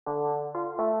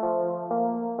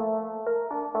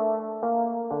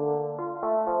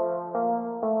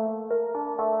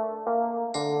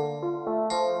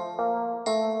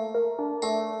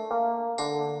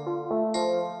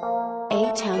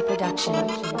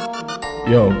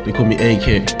Yo, they call me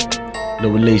AK. No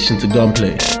relation to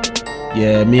gunplay.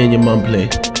 Yeah, me and your mum play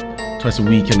twice a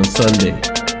weekend on Sunday.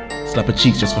 Slap her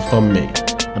cheeks just for fun, mate.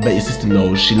 I bet your sister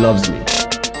knows she loves me.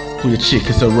 Call your chick,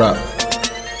 it's a rap.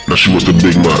 Now she wants the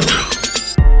Big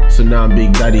Mac. So now I'm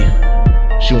Big Daddy.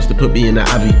 She wants to put me in the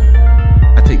Abbey.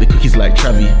 I take the cookies like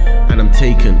Travi, and I'm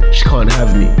taken, she can't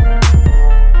have me.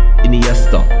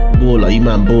 Iniesta, baller, you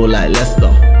man ball like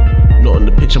Leicester. Not on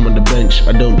the pitch, I'm on the bench.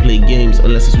 I don't play games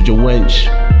unless it's with your wench.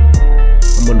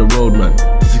 I'm on the road, man.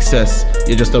 To success,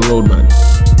 you're just a road man.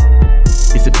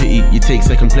 It's a pity you take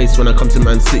second place when I come to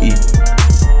Man City.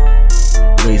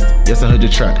 Waste, yes I heard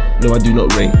your track. No, I do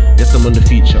not rate. Yes, I'm on the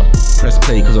feature. Press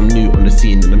play cause I'm new on the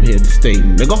scene and I'm here to stay,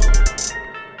 nigga.